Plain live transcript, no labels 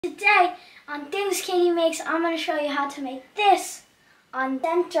Today on Things Katie Makes, I'm going to show you how to make this on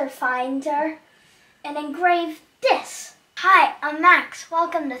Center Finder and engrave this. Hi, I'm Max.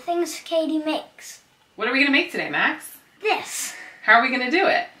 Welcome to Things Katie Makes. What are we going to make today, Max? This. How are we going to do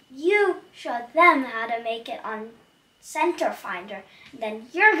it? You show them how to make it on Center Finder, and then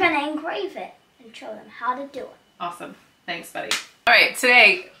you're going to engrave it and show them how to do it. Awesome. Thanks, buddy. All right,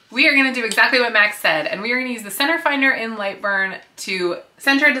 today we are going to do exactly what Max said, and we are going to use the Center Finder in Lightburn to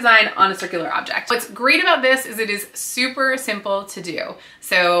center a design on a circular object. What's great about this is it is super simple to do.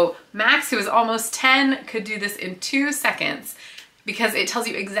 So Max, who is almost 10, could do this in 2 seconds because it tells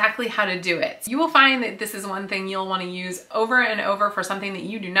you exactly how to do it. You will find that this is one thing you'll want to use over and over for something that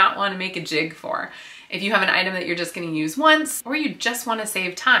you do not want to make a jig for. If you have an item that you're just going to use once, or you just want to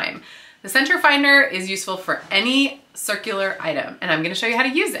save time. The Center Finder is useful for any circular item, and I'm gonna show you how to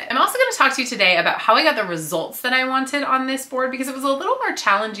use it. I'm also gonna talk to you today about how I got the results that I wanted on this board because it was a little more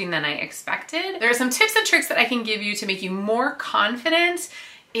challenging than I expected. There are some tips and tricks that I can give you to make you more confident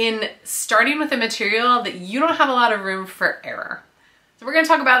in starting with a material that you don't have a lot of room for error. So we're gonna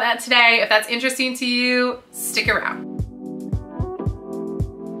talk about that today. If that's interesting to you, stick around.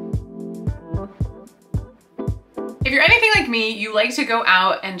 If you're anything like me, you like to go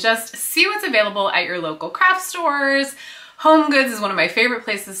out and just see what's available at your local craft stores. Home Goods is one of my favorite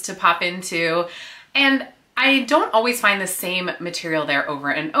places to pop into, and I don't always find the same material there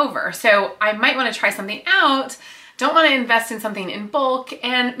over and over. So I might want to try something out, don't want to invest in something in bulk,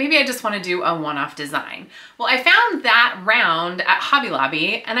 and maybe I just want to do a one-off design. Well, I found that round at Hobby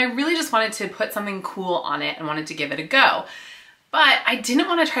Lobby, and I really just wanted to put something cool on it and wanted to give it a go. But I didn't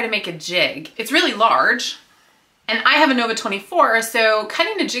want to try to make a jig. It's really large. And I have a Nova 24, so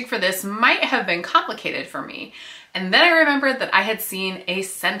cutting a jig for this might have been complicated for me. And then I remembered that I had seen a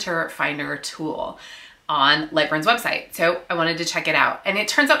Center Finder tool on Lightburn's website, so I wanted to check it out. And it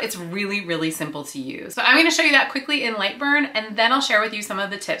turns out it's really, really simple to use. So I'm gonna show you that quickly in Lightburn, and then I'll share with you some of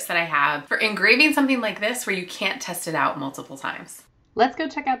the tips that I have for engraving something like this where you can't test it out multiple times. Let's go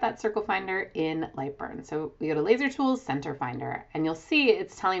check out that circle finder in Lightburn. So we go to Laser Tools, Center Finder, and you'll see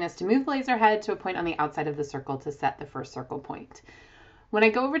it's telling us to move the laser head to a point on the outside of the circle to set the first circle point. When I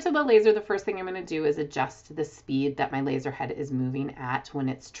go over to the laser, the first thing I'm going to do is adjust the speed that my laser head is moving at when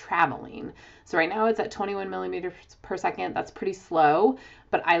it's traveling. So right now it's at 21 millimeters per second. That's pretty slow,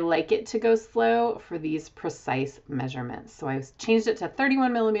 but I like it to go slow for these precise measurements. So I've changed it to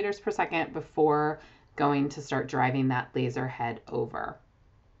 31 millimeters per second before going to start driving that laser head over.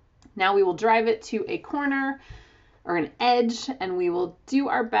 Now we will drive it to a corner or an edge, and we will do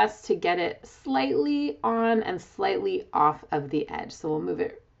our best to get it slightly on and slightly off of the edge. So we'll move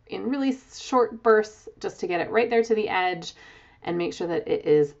it in really short bursts just to get it right there to the edge and make sure that it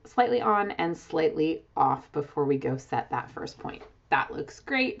is slightly on and slightly off before we go set that first point. That looks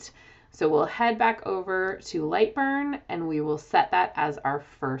great. So we'll head back over to Lightburn and we will set that as our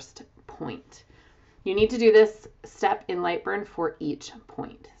first point. You need to do this step in Lightburn for each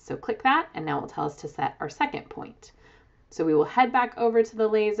point. So click that, and now it will tell us to set our second point. So we will head back over to the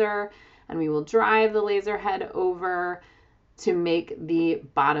laser, and we will drive the laser head over to make the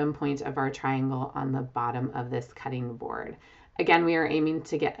bottom point of our triangle on the bottom of this cutting board. Again, we are aiming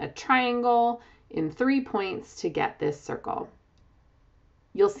to get a triangle in 3 points to get this circle.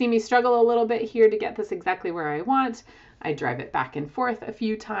 You'll see me struggle a little bit here to get this exactly where I want. I drive it back and forth a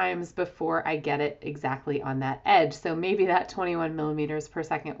few times before I get it exactly on that edge. So maybe that 21 millimeters per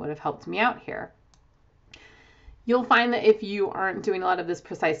second would have helped me out here. You'll find that if you aren't doing a lot of this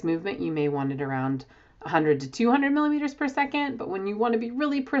precise movement, you may want it around 100 to 200 millimeters per second. But when you want to be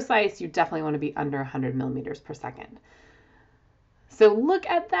really precise, you definitely want to be under 100 millimeters per second. So look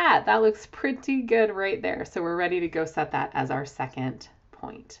at that. That looks pretty good right there. So we're ready to go set that as our second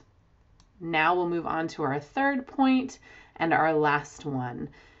point. Now we'll move on to our third point and our last one.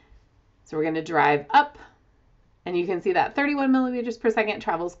 So we're going to drive up, and you can see that 31 millimeters per second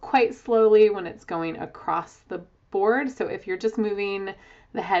travels quite slowly when it's going across the board. So if you're just moving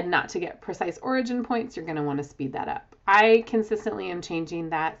the head not to get precise origin points, you're going to want to speed that up. I consistently am changing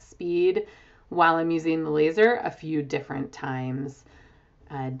that speed while I'm using the laser a few different times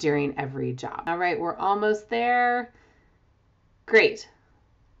during every job. All right, we're almost there. Great.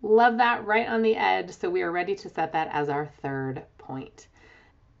 Love that, right on the edge. So we are ready to set that as our third point.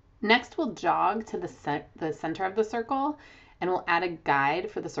 Next, we'll jog to the center of the circle, and we'll add a guide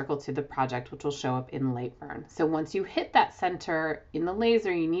for the circle to the project, which will show up in Lightburn. So once you hit that center in the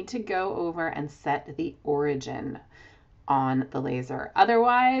laser, you need to go over and set the origin on the laser.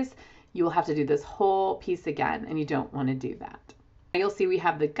 Otherwise, you will have to do this whole piece again, and you don't want to do that. You'll see we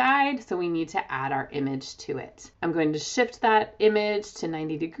have the guide, so we need to add our image to it. I'm going to shift that image to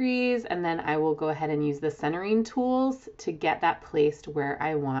 90 degrees, and then I will go ahead and use the centering tools to get that placed where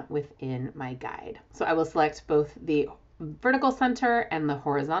I want within my guide. So I will select both the vertical center and the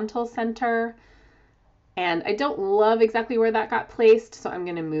horizontal center. And I don't love exactly where that got placed, so I'm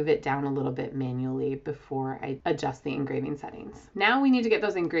going to move it down a little bit manually before I adjust the engraving settings. Now we need to get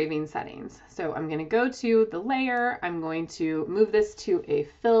those engraving settings. So I'm going to go to the layer. I'm going to move this to a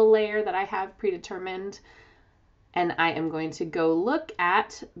fill layer that I have predetermined. And I am going to go look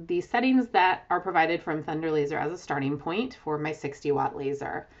at the settings that are provided from Thunder Laser as a starting point for my 60-watt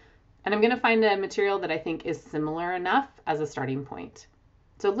laser. And I'm going to find a material that I think is similar enough as a starting point.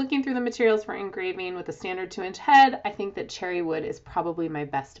 So looking through the materials for engraving with a standard 2-inch head, I think that cherry wood is probably my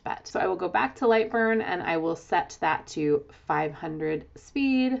best bet. So I will go back to Lightburn and I will set that to 500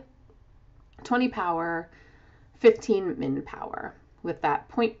 speed, 20 power, 15 min power with that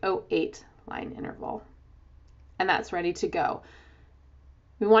 0.08 line interval. And that's ready to go.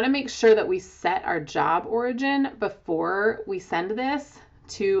 We want to make sure that we set our job origin before we send this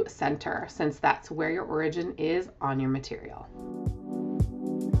to center, since that's where your origin is on your material.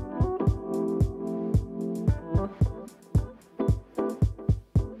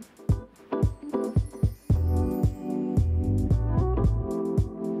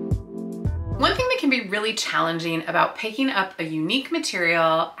 One thing that can be really challenging about picking up a unique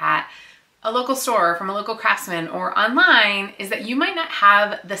material at a local store from a local craftsman or online is that you might not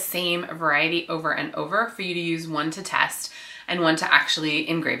have the same variety over and over for you to use one to test and one to actually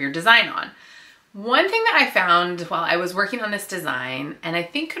engrave your design on. One thing that I found while I was working on this design, and I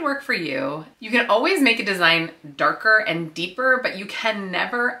think could work for you, you can always make a design darker and deeper, but you can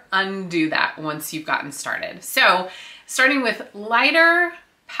never undo that once you've gotten started. So starting with lighter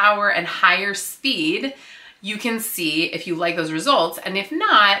power and higher speed, you can see if you like those results, and if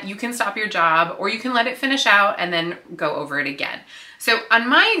not, you can stop your job or you can let it finish out and then go over it again. So on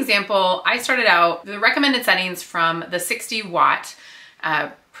my example, I started out the recommended settings from the 60-watt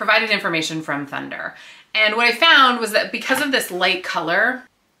provided information from Thunder. And what I found was that because of this light color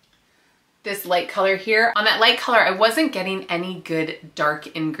here, on that light color, I wasn't getting any good dark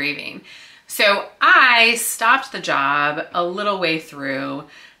engraving. So I stopped the job a little way through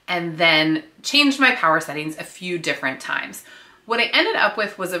and then changed my power settings a few different times. What I ended up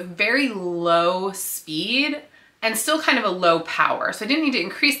with was a very low speed and still kind of a low power. So I didn't need to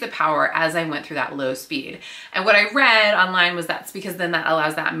increase the power as I went through that low speed. And what I read online was that's because then that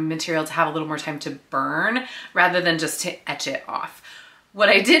allows that material to have a little more time to burn rather than just to etch it off. What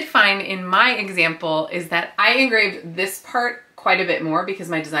I did find in my example is that I engraved this part quite a bit more because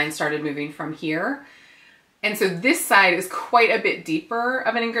my design started moving from here. And so this side is quite a bit deeper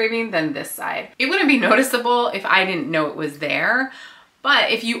of an engraving than this side. It wouldn't be noticeable if I didn't know it was there,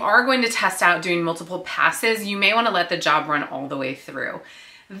 but if you are going to test out doing multiple passes, you may want to let the job run all the way through.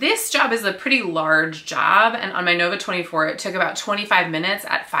 This job is a pretty large job, and on my Nova 24, it took about 25 minutes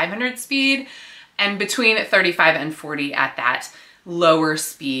at 500 speed and between 35 and 40 at that lower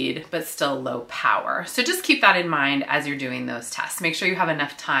speed, but still low power. So just keep that in mind as you're doing those tests. Make sure you have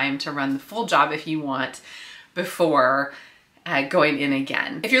enough time to run the full job if you want before going in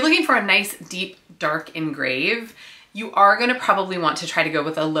again. If you're looking for a nice, deep, dark engrave, you are gonna probably want to try to go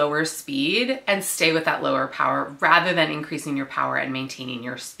with a lower speed and stay with that lower power rather than increasing your power and maintaining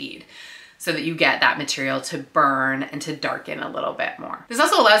your speed, so that you get that material to burn and to darken a little bit more. This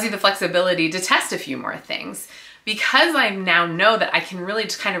also allows you the flexibility to test a few more things. Because I now know that I can really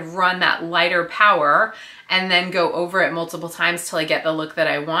just kind of run that lighter power and then go over it multiple times till I get the look that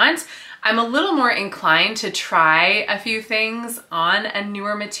I want, I'm a little more inclined to try a few things on a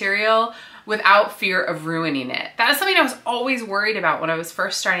newer material without fear of ruining it. That is something I was always worried about when I was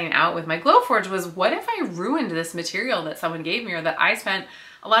first starting out with my Glowforge, was what if I ruined this material that someone gave me or that I spent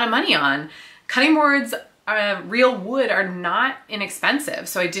a lot of money on? Cutting boards, real wood, are not inexpensive,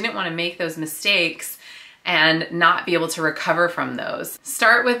 so I didn't want to make those mistakes and not be able to recover from those.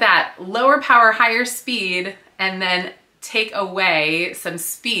 Start with that lower power, higher speed, and then take away some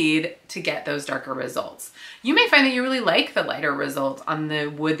speed to get those darker results. You may find that you really like the lighter result on the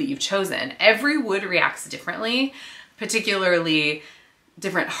wood that you've chosen. Every wood reacts differently, particularly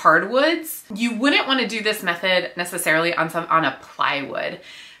different hardwoods. You wouldn't want to do this method necessarily on a plywood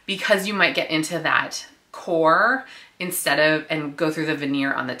because you might get into that core and go through the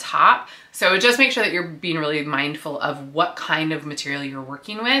veneer on the top. So just make sure that you're being really mindful of what kind of material you're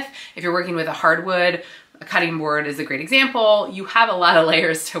working with. If you're working with a hardwood, a cutting board is a great example. You have a lot of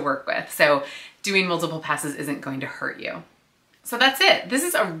layers to work with, so doing multiple passes isn't going to hurt you. So that's it. This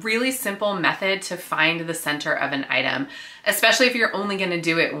is a really simple method to find the center of an item, especially if you're only gonna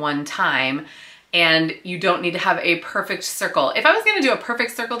do it one time and you don't need to have a perfect circle. If I was gonna do a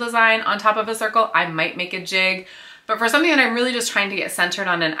perfect circle design on top of a circle, I might make a jig, but for something that I'm really just trying to get centered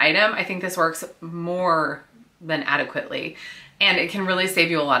on an item, I think this works more than adequately. And it can really save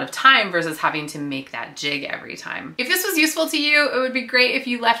you a lot of time versus having to make that jig every time. If this was useful to you, it would be great if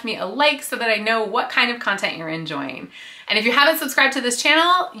you left me a like so that I know what kind of content you're enjoying. And if you haven't subscribed to this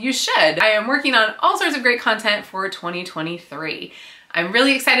channel, you should. I am working on all sorts of great content for 2023. I'm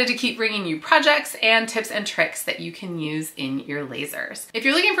really excited to keep bringing you projects and tips and tricks that you can use in your lasers. If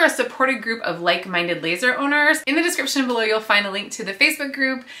you're looking for a supported group of like-minded laser owners, in the description below you'll find a link to the Facebook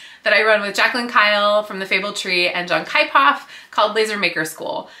group that I run with Jacqueline Kyle from The Fabled Tree and John Kaipoff called Laser Maker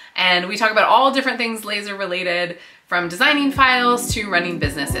School. And we talk about all different things laser related, from designing files to running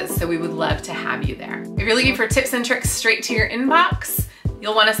businesses. So we would love to have you there. If you're looking for tips and tricks straight to your inbox,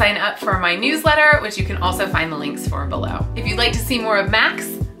 you'll want to sign up for my newsletter, which you can also find the links for below. If you'd like to see more of Max,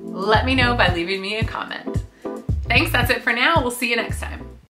 let me know by leaving me a comment. Thanks, that's it for now. We'll see you next time.